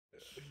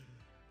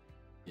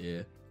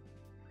Yeah.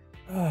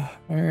 All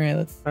right,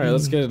 let's see. All right,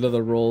 let's get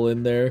another roll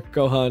in there.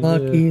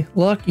 Gohan.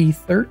 Lucky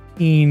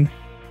 13.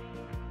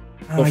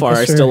 So far,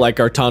 I still like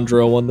our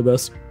Tandro one the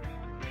best.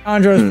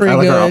 Tandro's pretty I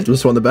like good. our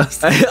Optimus one the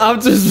best.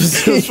 Optimus was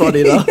still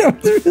funny though.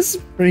 Optimus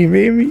is pretty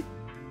baby.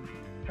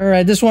 All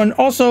right, this one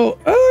also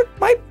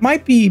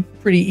might be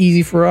pretty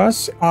easy for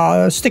us.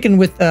 Sticking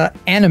with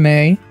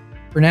anime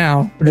for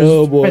now.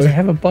 Oh boy, I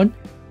have a bunch.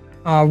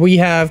 We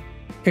have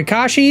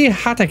Kakashi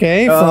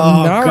Hatake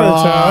from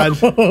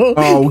Naruto. God.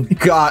 Oh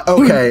god.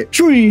 Okay.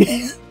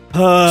 Tree.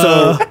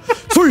 So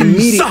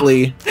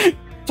immediately.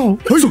 All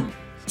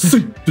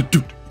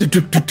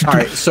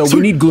right. So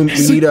we need Gloom.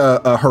 We need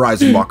a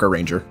Horizon Walker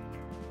Ranger.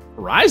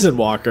 Horizon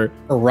Walker.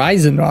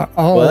 Horizon Walker.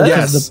 Oh, What?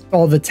 yes.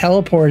 The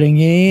teleporting.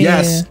 Yeah.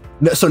 Yes.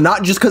 No, so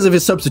not just because of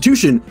his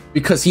substitution,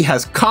 because he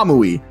has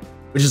Kamui,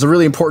 which is a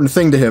really important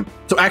thing to him.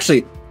 So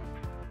actually,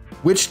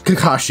 which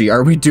Kakashi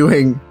are we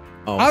doing?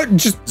 Oh.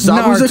 Just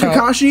Zabuza Naruto.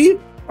 Kakashi,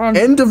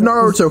 End of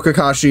Naruto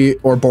Kakashi,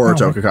 or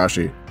Boruto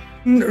Kakashi?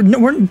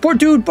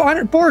 Dude,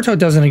 Boruto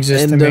doesn't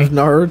exist End to me. of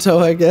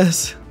Naruto, I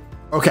guess.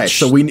 Okay,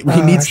 so he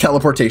needs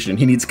teleportation.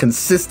 He needs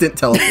consistent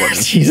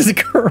teleporting. Jesus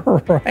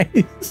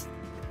Christ.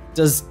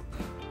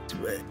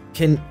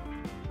 Can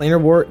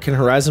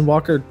Horizon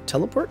Walker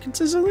teleport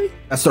consistently?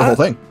 That's their whole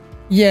thing.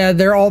 Yeah,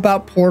 they're all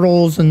about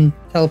portals and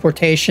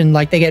teleportation.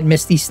 Like they get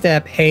Misty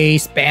Step,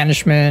 Haste,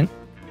 Banishment.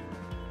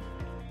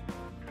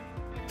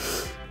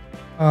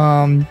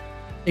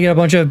 They get a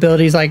bunch of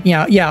abilities like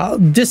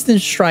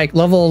Distance Strike,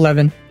 level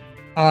 11.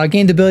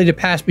 Gain the ability to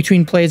pass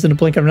between plays in a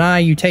blink of an eye.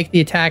 You take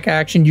the attack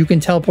action. You can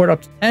teleport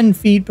up to 10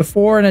 feet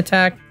before an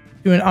attack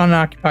to an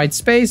unoccupied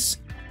space.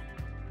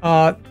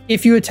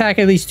 If you attack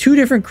at least 2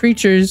 different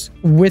creatures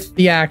with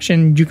the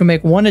action, you can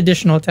make 1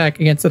 additional attack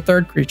against the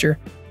 3rd creature.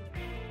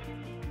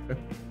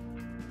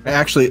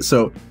 Actually,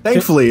 so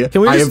thankfully,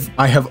 Can we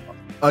I have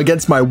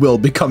against my will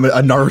become a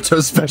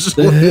Naruto specialist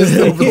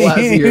over the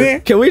last year.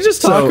 Can we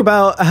just talk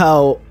about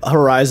how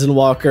Horizon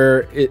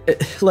Walker,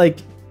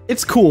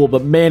 it's cool,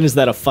 but man, is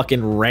that a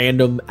fucking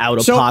random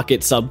out-of-pocket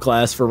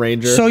subclass for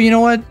Ranger? So you know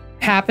what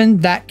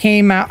happened? That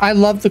came out. I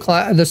love the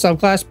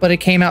subclass, but it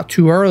came out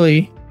too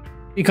early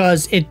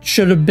because it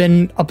should have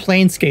been a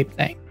Planescape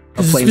thing.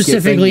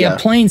 Specifically a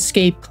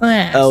Planescape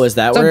class. Oh, is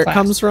that where it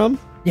comes from?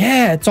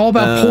 Yeah, it's all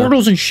about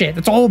portals and shit.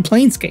 It's all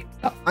Planescape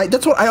stuff.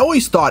 That's what I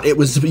always thought it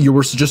was. You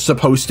were just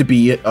supposed to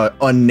be an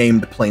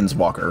unnamed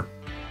Planeswalker.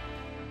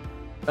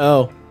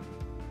 Oh.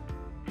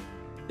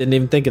 Didn't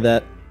even think of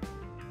that.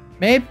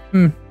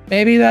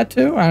 Maybe that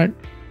too. I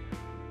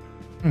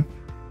don't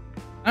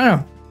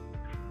know.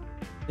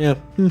 Yeah.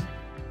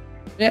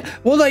 Yeah.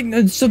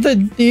 Well, so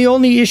the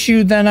only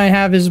issue then I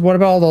have is what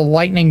about all the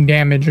lightning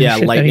damage? And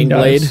shit lightning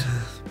that he does? blade.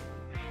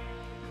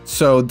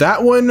 So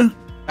that one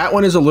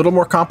is a little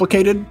more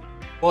complicated,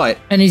 but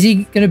And is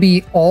he gonna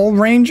be all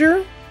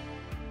Ranger?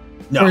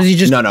 no, Or is he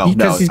just no.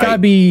 Because he's got to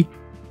be.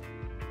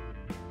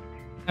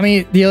 I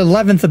mean, the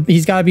 11th.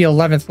 He's got to be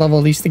 11th level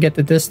at least to get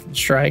the distance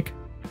strike.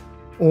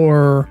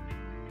 Or.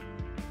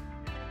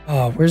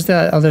 Oh, where's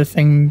that other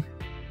thing?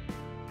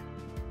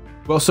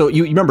 Well, so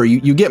you remember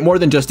you get more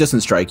than just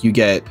distance strike. You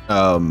get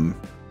level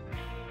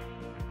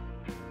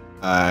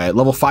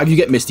 5. You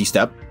get Misty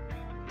Step,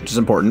 which is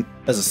important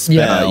As a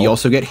spell. You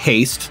also get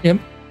haste. Yep.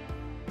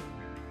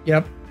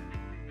 You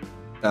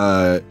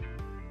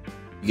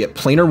get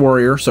Planar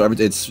Warrior, so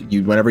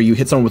whenever you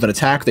hit someone with an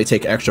attack, they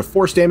take extra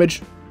force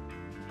damage.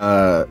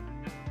 And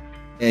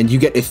you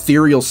get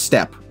Ethereal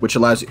Step, which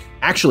allows you.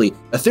 Actually,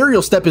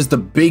 Ethereal Step is the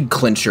big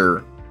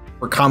clincher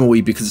for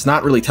Kamui because it's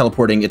not really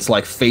teleporting; it's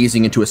like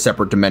phasing into a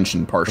separate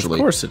dimension partially.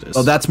 Of course it is.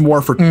 So that's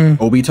more for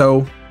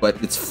Obito,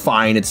 but it's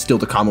fine. It's still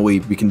the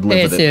Kamui. We can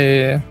live with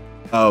it.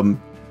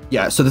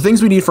 Yeah. So the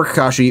things we need for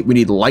Kakashi, we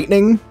need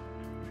lightning.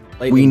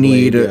 We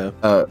need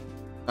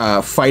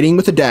fighting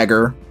with a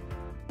dagger.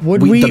 The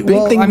big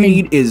thing we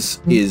need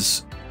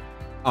is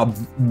a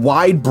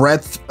wide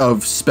breadth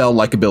of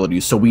spell-like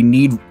abilities. So we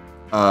need,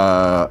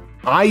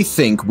 I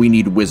think we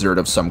need Wizard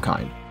of some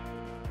kind.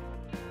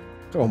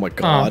 Oh my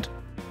god.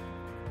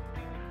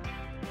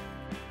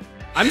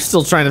 I'm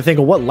still trying to think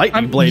of what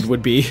lightning blade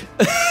would be.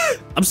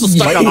 I'm still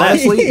stuck on that.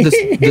 Honestly,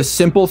 the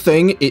simple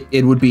thing,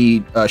 it would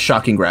be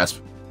Shocking Grasp.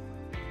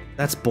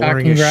 That's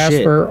boring Shocking as Grasp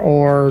shit.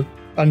 or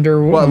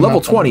under. Well,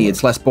 level 20,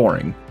 it's less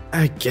boring.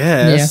 I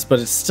guess, but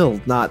it's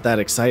still not that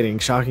exciting.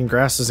 Shocking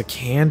Grasp is a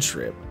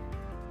cantrip.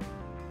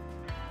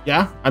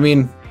 Yeah, I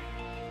mean,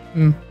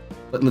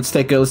 let's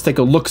take a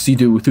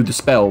look-see-do through the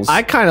spells.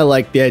 I kind of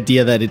like the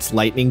idea that it's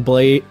lightning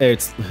blade.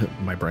 It's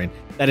my brain.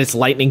 That it's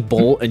lightning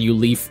bolt, and you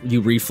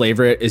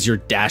reflavor it as you're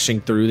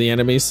dashing through the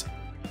enemies.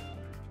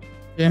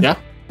 Yeah,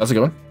 that's a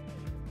good one.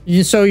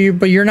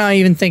 But you're not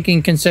even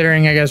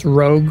considering, I guess,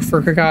 Rogue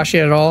for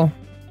Kakashi at all.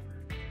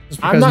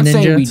 I'm not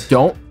saying we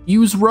don't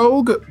use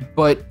Rogue,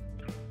 but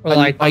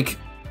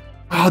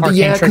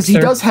because he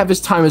does have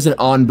his time as an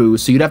Anbu,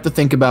 so you'd have to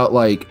think about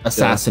like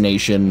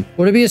assassination.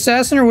 Would it be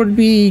assassin or would it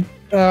be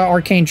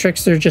arcane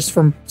trickster just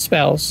from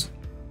spells?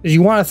 Because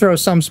you want to throw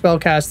some spell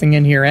casting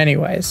in here,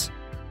 anyways.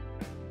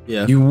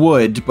 Yeah. You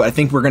would, but I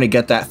think we're gonna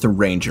get that through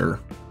Ranger.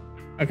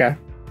 Okay.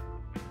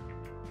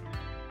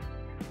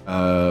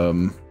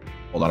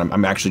 Hold on.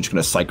 I'm actually just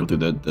gonna cycle through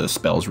the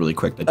spells really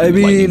quick. That I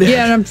mean,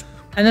 yeah, and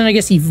then I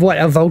guess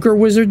Evoker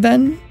Wizard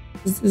then?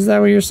 Is that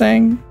what you're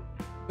saying?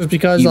 Just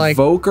because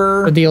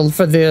Evoker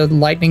for the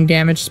lightning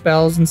damage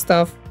spells and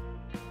stuff.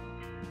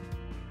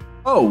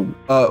 Oh,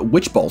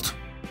 Witch Bolt.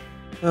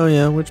 Oh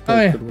yeah, Witch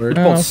Bolt could work.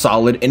 Witch Bolt's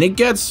solid, and it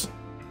gets.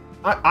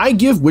 I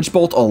give Witch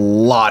Bolt a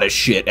lot of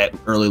shit at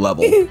early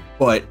level,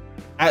 but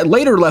at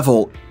later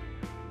level,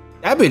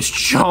 that bitch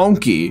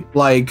chunky.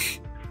 Like,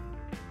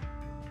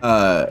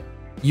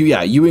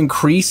 you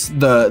increase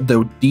the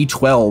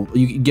D12.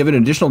 You give it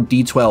an additional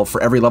D12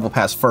 for every level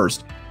past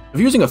first. If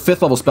you're using a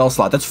 5th level spell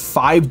slot, that's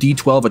 5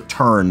 D12 a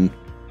turn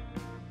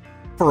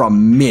for a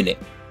minute.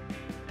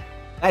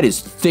 That is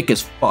thick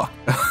as fuck.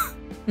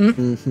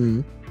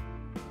 Mm-hmm.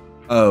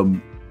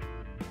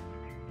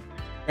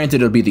 Granted,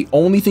 it'll be the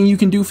only thing you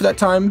can do for that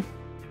time,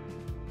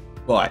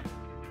 but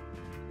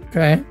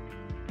okay,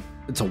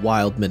 it's a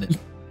wild minute.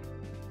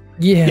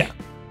 Yeah.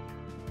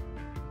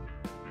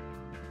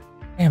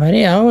 Damn,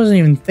 I wasn't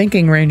even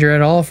thinking Ranger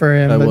at all for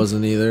him. I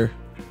wasn't either.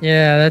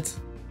 Yeah, that's.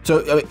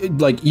 So,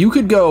 like, you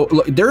could go.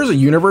 Look, there is a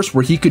universe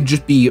where he could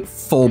just be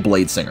full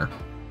Blade Singer.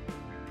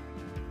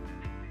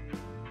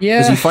 Yeah,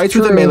 because he fights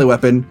with a melee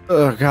weapon.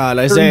 Oh God,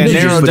 Isaiah,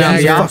 narrow down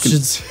the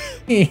options.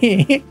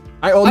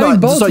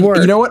 Both work.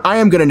 You know what? I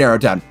am going to narrow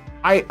it down.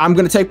 I'm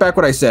going to take back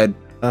what I said.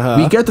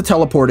 We get the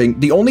teleporting.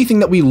 The only thing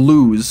that we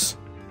lose,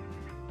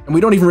 and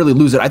we don't even really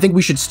lose it. I think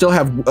we should still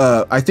have.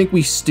 I think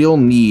we still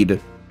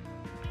need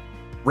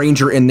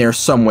Ranger in there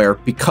somewhere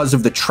because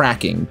of the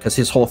tracking. Because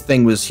his whole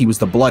thing was he was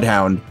the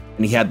Bloodhound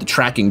and he had the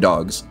tracking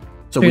dogs.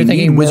 So we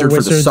need Wizard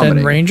for the summoning.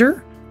 Than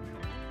Ranger?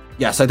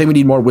 Yes, I think we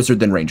need more Wizard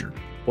than Ranger.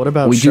 What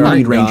about we do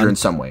need Ranger in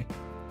some way.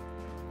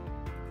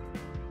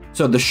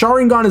 So the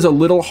Sharingan is a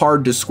little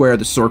hard to square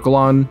the circle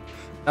on.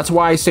 That's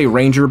why I say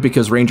Ranger,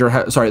 because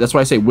that's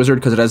why I say Wizard,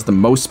 because it has the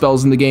most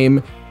spells in the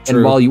game. True.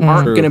 And while you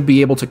aren't going to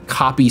be able to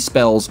copy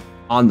spells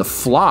on the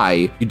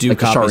fly, like the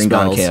Sharingan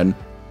spells can,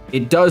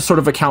 it does sort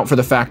of account for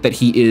the fact that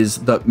he is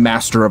the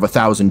master of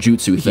 1,000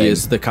 jutsu thing. He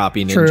is the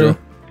copy ninja. True.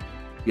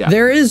 Yeah.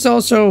 There is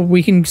also,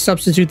 we can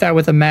substitute that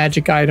with a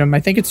magic item. I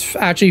think it's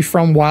actually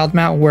from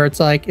Wildmount, where it's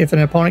like if an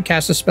opponent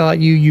casts a spell at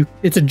you,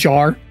 it's a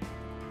jar.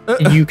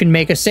 And you can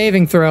make a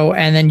saving throw,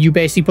 and then you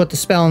basically put the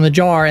spell in the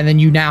jar, and then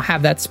you now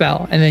have that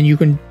spell, and then you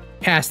can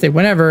cast it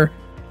whenever.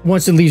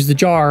 Once it leaves the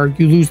jar,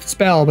 you lose the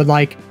spell, but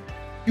like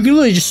you can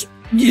literally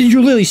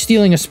you're literally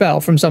stealing a spell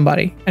from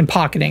somebody and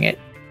pocketing it.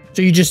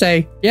 So you just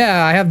say,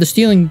 "Yeah, I have the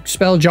stealing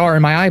spell jar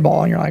in my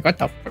eyeball," and you're like, "What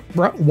the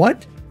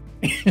what?"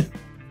 There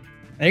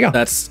you go.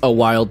 That's a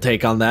wild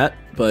take on that,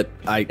 but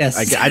I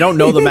don't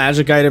know the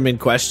magic item in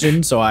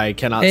question, so I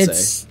cannot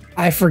say.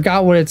 I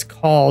forgot what it's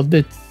called.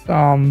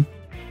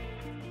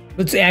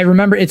 I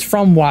remember it's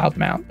from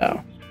Wildmount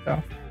though.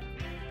 So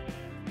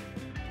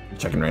I'm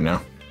checking right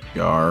now.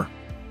 Jar.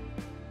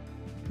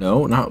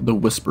 No, not the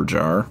Whisper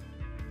Jar.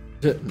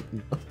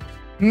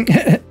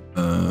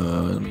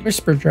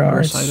 Whisper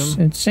Jar.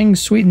 It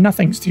sings sweet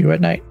nothings to you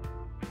at night.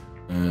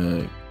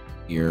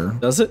 Here.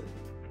 Does it?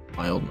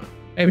 Wildmount.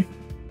 Maybe.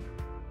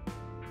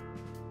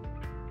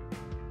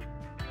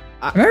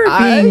 I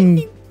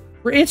remember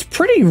it's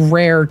pretty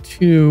rare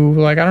too.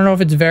 Like I don't know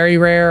if it's very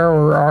rare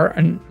or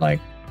like.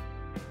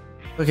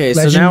 Okay,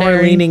 legendary. So now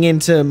we're leaning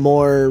into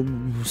more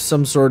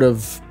some sort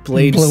of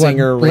Blade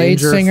Singer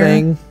Ranger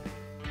thing.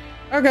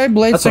 Okay,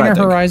 Blade Singer,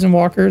 Horizon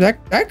Walker.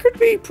 That could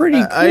be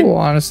pretty cool,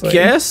 honestly.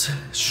 Yes,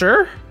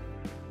 sure.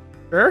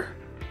 And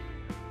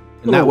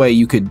that way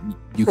you could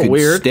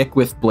stick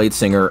with Blade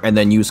Singer and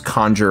then use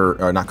Find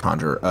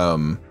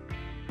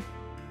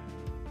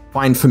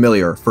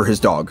Familiar for his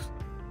dog.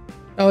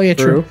 Oh yeah,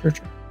 true.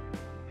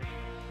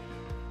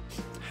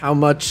 How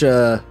much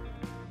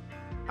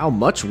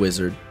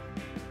Wizard?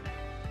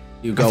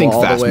 You go I think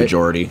vast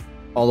majority.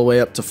 All the way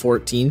up to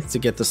 14th to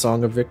get the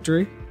Song of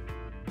Victory?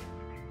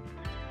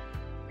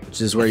 Which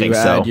is where you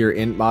add your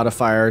int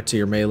modifier to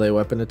your melee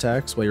weapon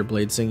attacks while your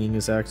blade singing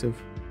is active.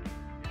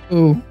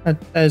 Ooh, that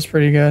is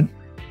pretty good.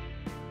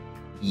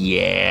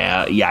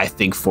 Yeah, I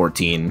think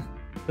 14.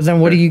 But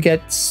then what do you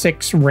get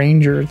 6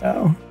 Ranger,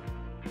 though?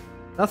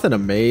 Nothing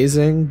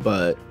amazing,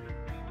 but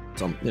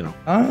some,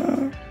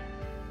 well,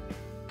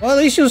 at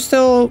least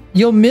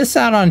you'll miss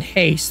out on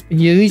haste, but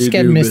you at least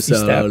get Misty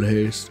Step. On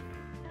haste.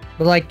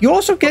 But like, you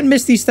also get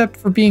Misty Step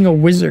for being a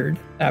wizard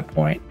at that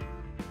point.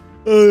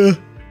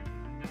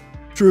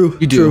 True.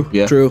 You do.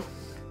 Yeah. True.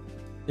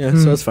 Yeah,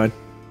 so that's fine.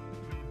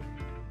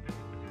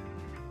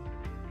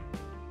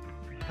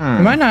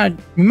 You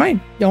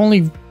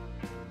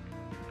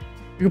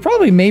could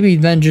probably maybe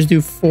then just do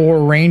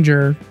 4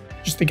 Ranger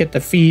just to get the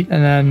feat,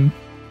 and then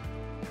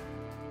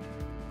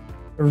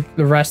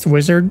the rest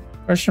Wizard?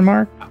 Question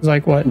mark? It's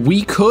like what?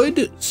 We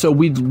could, so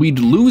we'd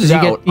lose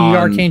out. You get the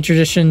Arcane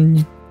Tradition,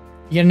 you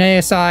get an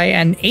ASI,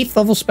 and 8th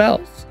level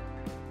spells.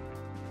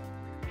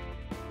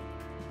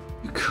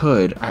 You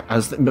could,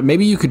 but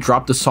maybe you could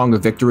drop the Song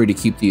of Victory to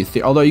keep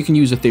the. Although you can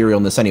use Ethereal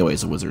in this anyway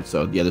as a wizard,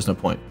 so yeah, there's no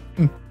point.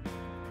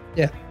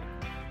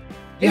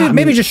 Yeah,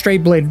 maybe just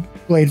straight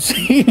blades.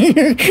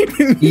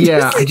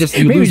 Yeah, I just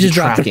maybe lose just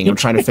tracking. I'm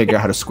trying to figure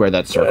out how to square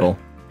that circle.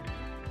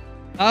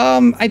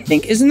 I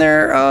think isn't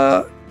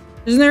there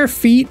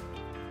feet?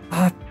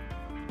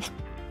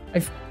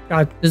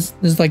 God, this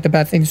is like the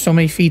bad thing. There's so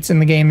many feats in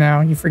the game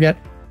now. You forget.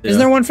 Yeah. Isn't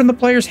there one from the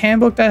player's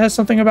handbook that has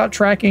something about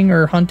tracking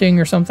or hunting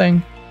or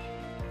something?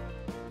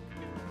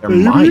 There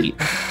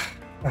might.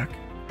 Fuck.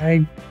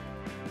 I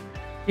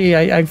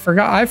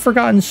forgot. I've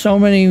forgotten so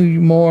many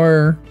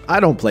more. I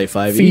don't play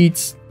 5e.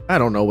 Feats. I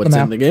don't know what's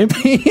in the game.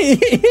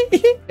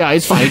 Yeah,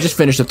 it's fine. He just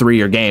finished a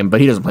 3-year game,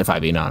 but he doesn't play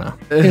 5e. No.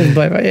 He doesn't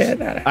play 5e.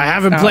 No. I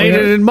haven't played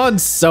it in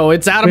months, so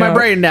it's out of my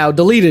brain now.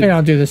 Deleted. We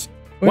don't do this.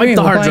 Wipe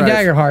the hard drive.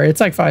 Daggerheart.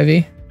 It's like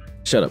 5e.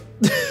 Shut up.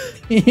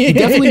 He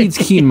definitely needs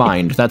keen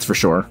mind. That's for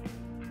sure.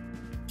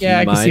 Yeah,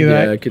 I can see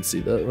that. Yeah, I could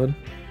see that one.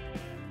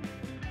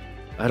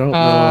 I don't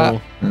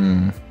know.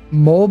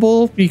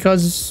 Mobile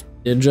because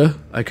Ninja.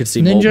 I could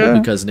see mobile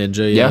because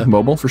Ninja. Yeah,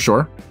 mobile for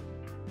sure.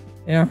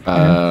 Yeah.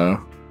 I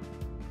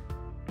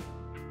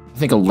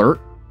think alert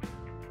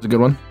is a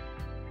good one.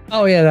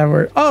 Oh yeah, that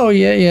word. Oh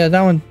yeah,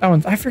 that one.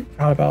 I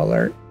forgot about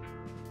alert.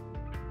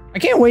 I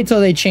can't wait till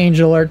they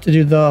change alert to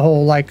do the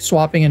whole like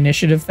swapping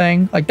initiative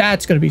thing. Like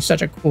that's gonna be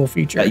such a cool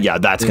feature. Yeah,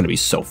 that's gonna be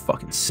so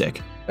fucking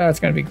sick. That's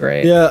gonna be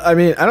great. Yeah, I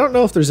mean, I don't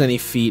know if there's any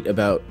feat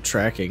about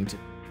tracking.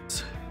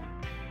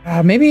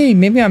 Maybe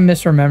I'm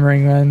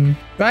misremembering then.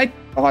 I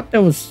thought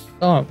there was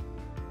some.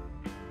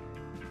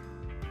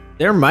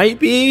 There might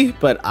be,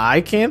 but I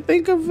can't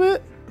think of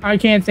it. I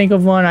can't think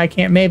of one.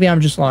 Maybe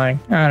I'm just lying.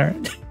 I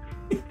don't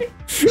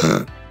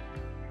know.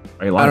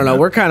 I don't know.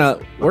 We're kind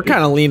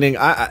of leaning.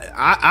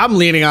 I'm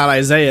leaning on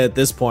Isaiah at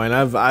this point.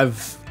 I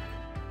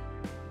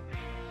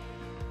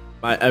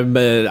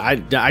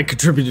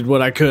contributed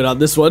what I could on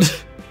this one.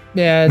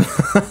 Yeah.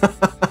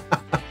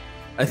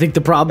 I think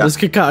the problem is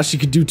Kakashi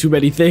could do too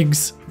many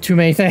things. Too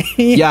many things.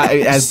 Yeah,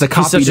 as the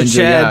copy ninja.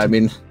 Yeah, I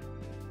mean,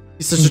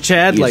 he's such a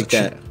Chad like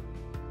that.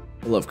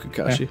 I love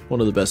Kakashi. One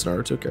of the best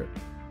Naruto characters.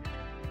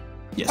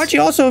 Yes. Actually,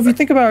 also, if you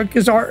think about it,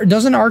 because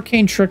doesn't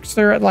Arcane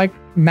Trickster at like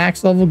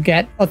max level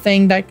get a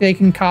thing that they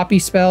can copy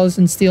spells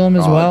and steal them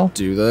as well?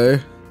 Do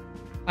they?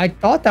 I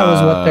thought that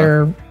was what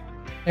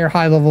their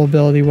high level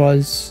ability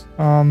was.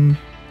 Oh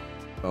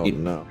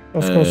no!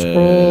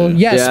 Scroll.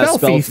 Yeah, spell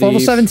thief, level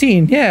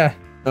 17. Yeah.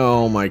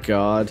 Oh my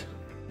god.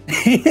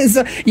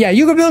 So, yeah,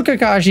 you can build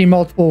Kakashi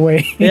multiple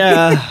ways.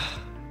 Yeah.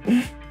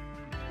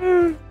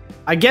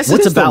 I guess what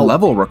it's is about the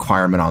level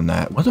requirement on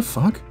that. What the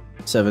fuck?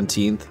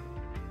 17th.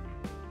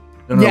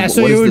 Yeah,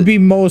 so it would be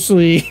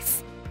mostly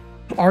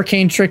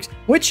Arcane Tricks,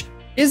 which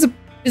is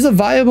a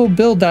viable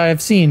build that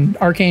I've seen.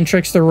 Arcane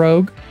Trickster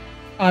Rogue.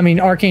 I mean,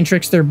 Arcane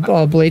Trickster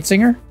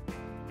Bladesinger.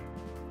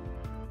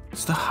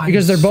 What's the highest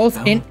because they're both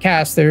spell? int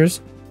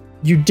casters.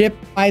 You dip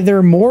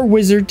either more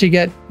wizard to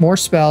get more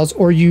spells,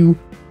 or you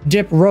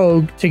dip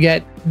rogue to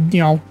get,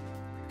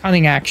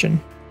 cunning action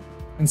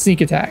and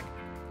sneak attack.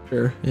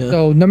 Sure. Yeah.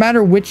 So no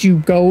matter which you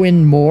go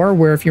in more,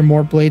 where if you're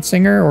more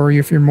Bladesinger or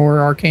if you're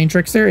more Arcane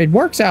Trickster, it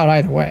works out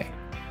either way.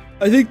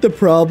 I think the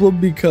problem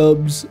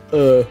becomes,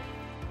 oh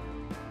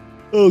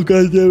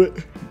god damn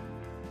it.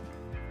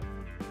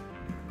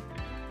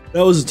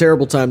 That was a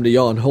terrible time to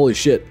yawn. Holy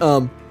shit.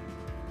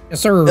 Yes,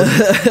 sir.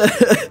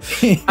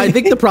 I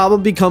think the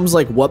problem becomes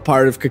like, what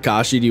part of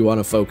Kakashi do you want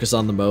to focus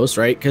on the most,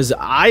 right? Because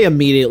I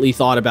immediately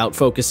thought about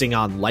focusing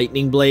on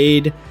Lightning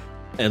Blade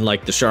and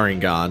like the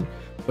Sharingan,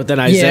 but then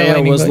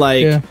Isaiah was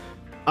like,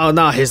 oh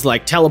no, his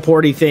like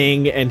teleporty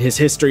thing and his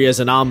history as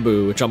an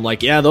Ambu, which I'm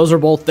like, yeah, those are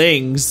both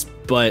things,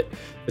 but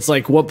it's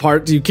like, what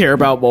part do you care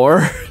about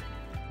more?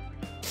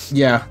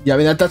 Yeah. I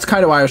mean, that's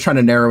kind of why I was trying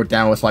to narrow it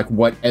down with like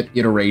what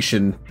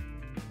iteration.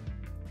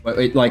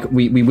 But like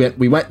we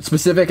went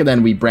specific and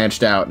then we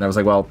branched out, and I was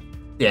like, well,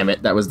 damn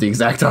it, that was the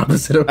exact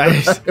opposite of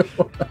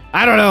what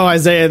I don't know,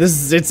 Isaiah.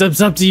 It's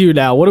up to you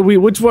now.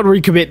 Which one are we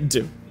committing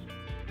to?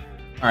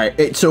 All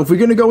right, so if we're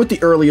gonna go with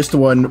the earliest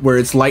one, where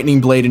it's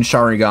Lightning Blade and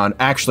Sharingan,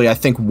 actually, I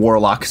think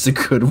Warlock is a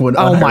good one.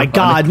 Oh my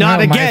god,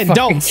 not again!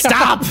 Don't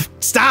stop!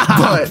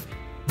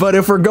 But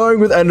if we're going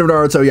with End of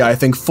Naruto, yeah, I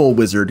think full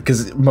wizard,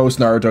 because most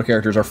Naruto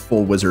characters are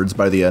full wizards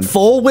by the end.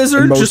 Full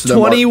wizard, just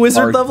 20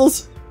 wizard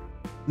levels.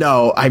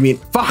 No, I mean,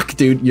 fuck,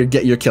 dude,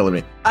 you're killing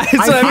me. I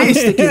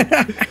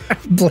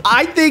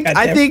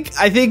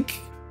think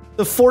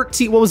the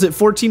 14. What was it?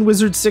 14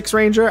 wizard 6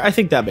 ranger. I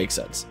think that makes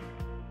sense.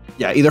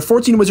 Yeah, either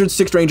 14 wizard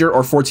 6 ranger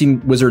or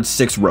 14 wizard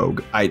 6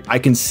 rogue. I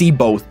can see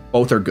both.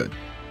 Both are good.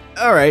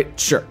 All right,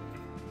 sure.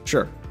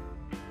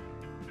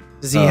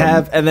 Does he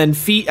have? And then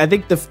feat. I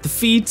think the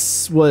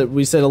feats. What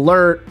we said: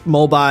 alert,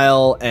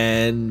 mobile,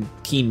 and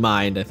keen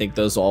mind. I think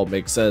those all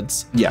make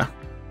sense. Yeah.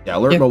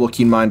 Alert, mobile,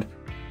 keen mind.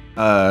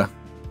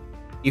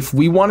 If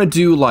we want to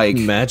do like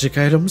magic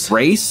items,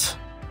 race,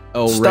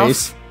 stuff,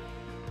 race.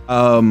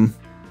 I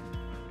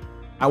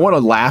want to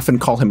laugh and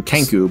call him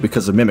Kenku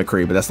because of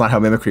mimicry, but that's not how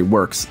mimicry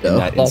works in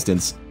that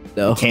instance.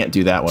 No, you can't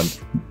do that one.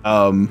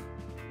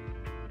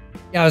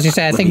 Yeah, I was gonna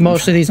say, I think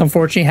most of these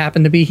unfortunately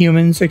happen to be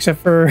humans, except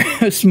for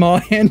a small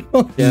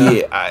handful.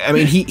 Yeah, I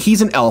mean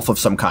he's an elf of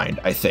some kind,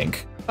 I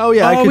think. Oh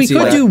yeah, we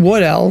could do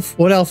Wood Elf.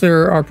 Wood Elf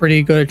are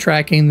pretty good at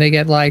tracking. They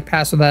get like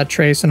pass without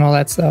trace and all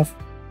that stuff.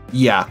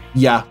 Yeah.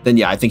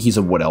 Then I think he's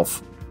a Wood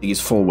Elf. I think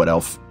he's full Wood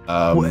Elf.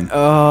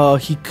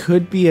 He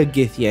could be a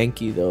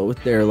Githyanki though,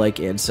 with their like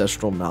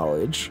ancestral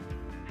knowledge.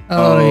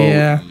 Oh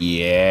yeah.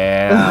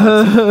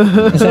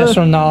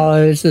 Ancestral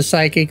knowledge, the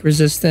psychic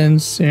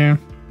resistance. Yeah.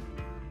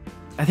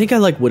 I think I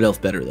like Wood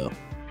Elf better though,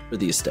 for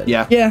the aesthetic.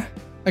 Yeah.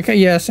 Okay.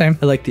 Yeah. Same.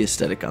 I like the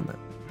aesthetic on that.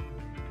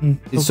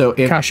 So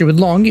Kakashi with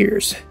long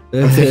ears.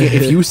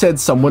 If you said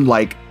someone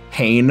like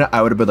Pain,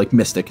 I would have been like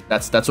Mystic.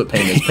 That's what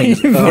Pain is. Pain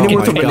is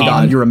anyone to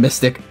Rinnegan, you're a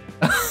Mystic.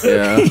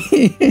 Yeah.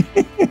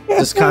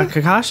 Does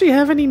Kakashi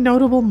have any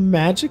notable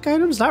magic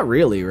items? Not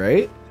really,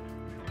 right?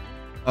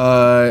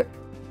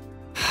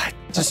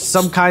 Just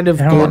some kind of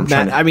good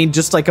I mean,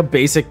 just like a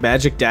basic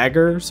magic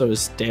dagger, so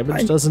his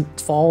damage doesn't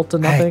fall to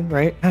nothing,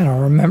 right? I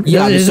don't remember.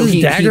 Yeah, is his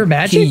dagger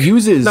magic? He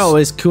uses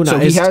his kunai. So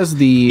he has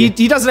the.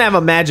 He doesn't have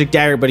a magic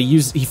dagger, but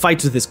he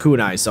fights with his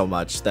kunai so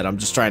much that I'm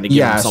just trying to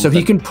give him something. So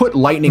he can put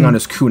lightning on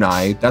his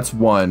kunai. That's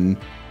one.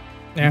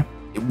 Yeah.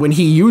 When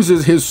he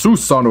uses his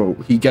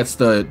Susanoo, he gets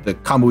the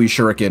Kamui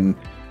Shuriken.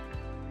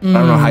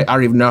 I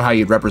don't even know how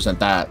you'd represent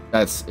that.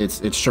 It's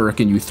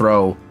Shuriken you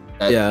throw.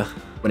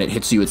 When it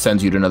hits you, it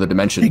sends you to another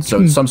dimension.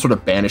 So it's some sort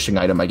of banishing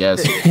item, I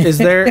guess. Is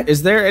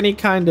there any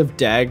kind of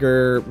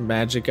dagger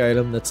magic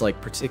item that's like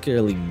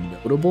particularly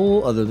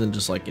notable, other than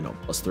just like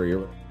 +3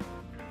 or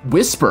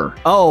Whisper?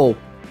 Oh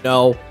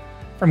no!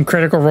 From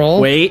Critical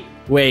Role.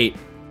 Wait!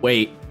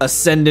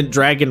 Ascendant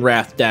Dragon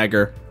Wrath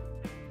dagger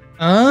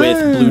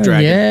with Blue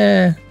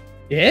Dragon.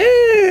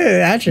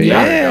 Actually,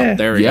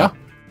 There we go.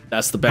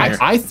 That's the banger.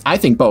 I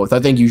think both. I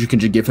think you can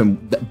just give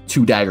him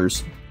 2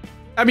 daggers.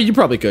 I mean, you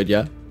probably could,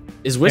 yeah.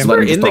 Is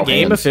Whisper in the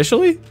game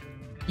officially?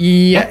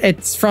 Yeah,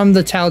 it's from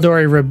the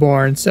Tal'Dorei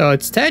Reborn, so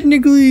it's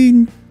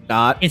technically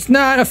not. It's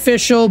not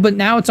official, but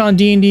now it's on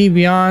D&D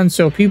Beyond,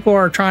 so people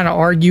are trying to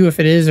argue if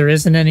it is or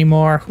isn't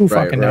anymore. Who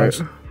fucking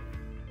knows?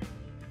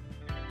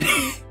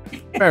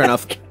 Fair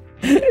enough.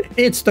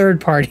 It's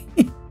third party.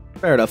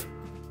 Fair enough.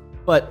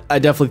 But I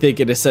definitely think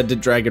an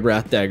Ascendant Dragon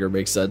Wrath dagger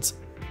makes sense.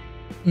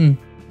 All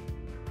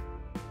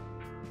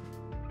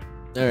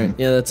right.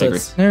 Yeah, that's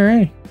it. All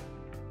right.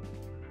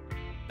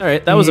 All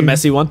right, that was a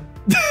messy one.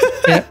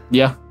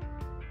 Yeah.